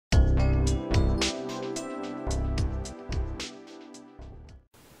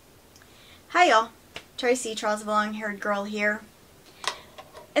Hi y'all, Tracey, Charles the Long-Haired Girl here.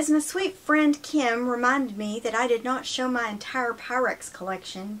 As my sweet friend Kim reminded me that I did not show my entire Pyrex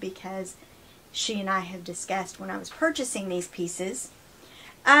collection because she and I have discussed when I was purchasing these pieces,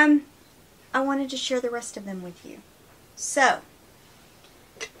 I wanted to share the rest of them with you. So,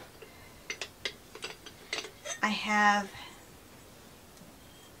 I have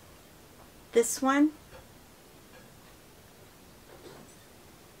this one.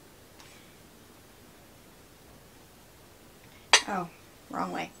 Oh,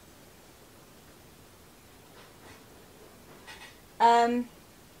 wrong way.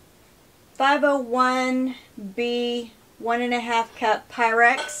 501B 1.5 cup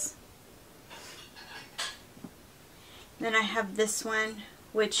Pyrex. Then I have this one,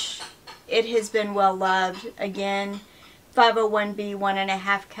 which it has been well loved. Again, 501B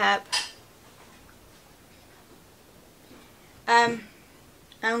 1.5 cup. I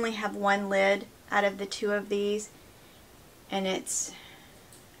only have one lid out of the two of these, and it's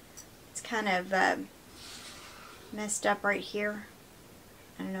kind of messed up right here.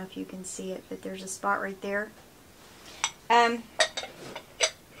 I don't know if you can see it, but there's a spot right there.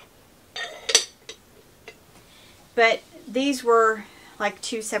 But these were like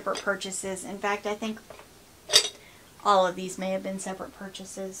two separate purchases. In fact, I think all of these may have been separate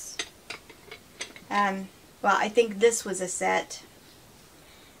purchases. Well, I think this was a set.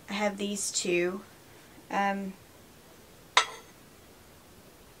 I have these two.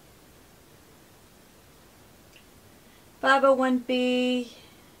 501B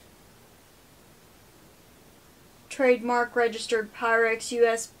trademark registered Pyrex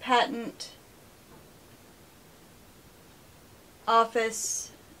U.S. Patent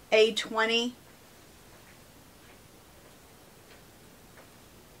Office A20.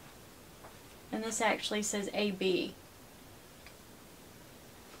 And this actually says AB.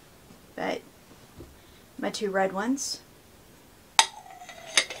 But my two red ones.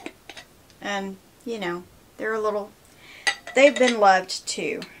 You know, they're a little, they've been loved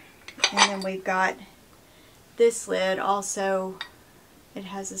too. And then we've got this lid also. It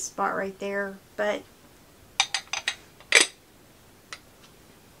has a spot right there, but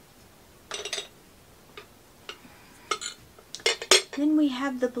then we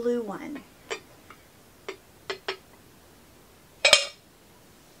have the blue one.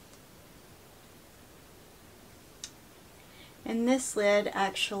 And this lid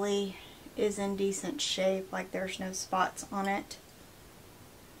actually is in decent shape, like there's no spots on it.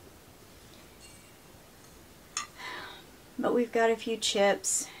 But we've got a few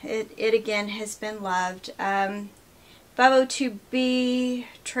chips. It again has been loved. 502B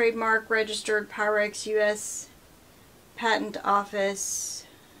trademark registered Pyrex U.S. Patent Office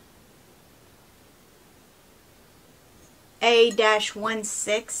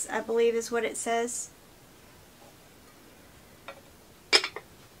A-16, I believe is what it says.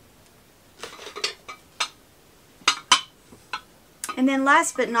 And then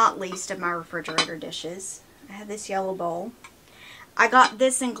last but not least of my refrigerator dishes, I have this yellow bowl. I got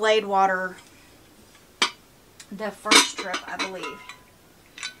this in Glade Water, the first trip, I believe.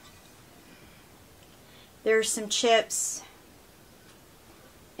 There's some chips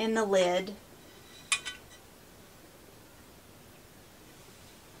in the lid.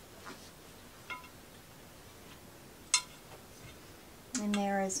 And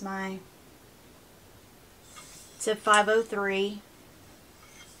there is my, it's a 503.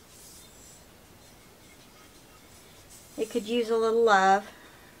 It could use a little love,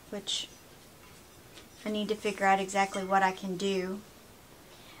 which I need to figure out exactly what I can do.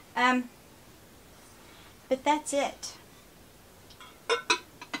 But that's it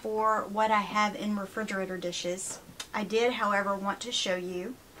for what I have in refrigerator dishes. I did, however, want to show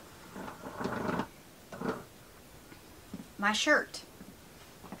you my shirt.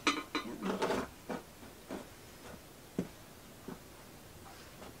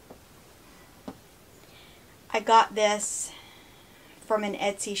 I got this from an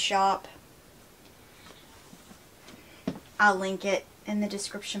Etsy shop. I'll link it in the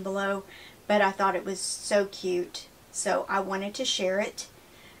description below, but I thought it was so cute, so I wanted to share it.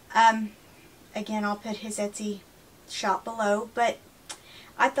 Again, I'll put his Etsy shop below, but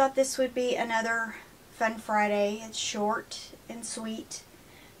I thought this would be another fun Friday. It's short and sweet,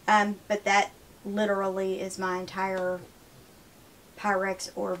 but that literally is my entire Pyrex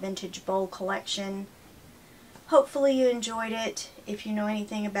or vintage bowl collection. Hopefully you enjoyed it. If you know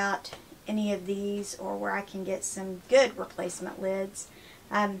anything about any of these or where I can get some good replacement lids,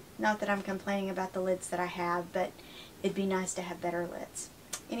 not that I'm complaining about the lids that I have, but it'd be nice to have better lids.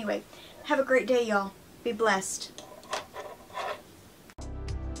 Anyway, have a great day, y'all. Be blessed.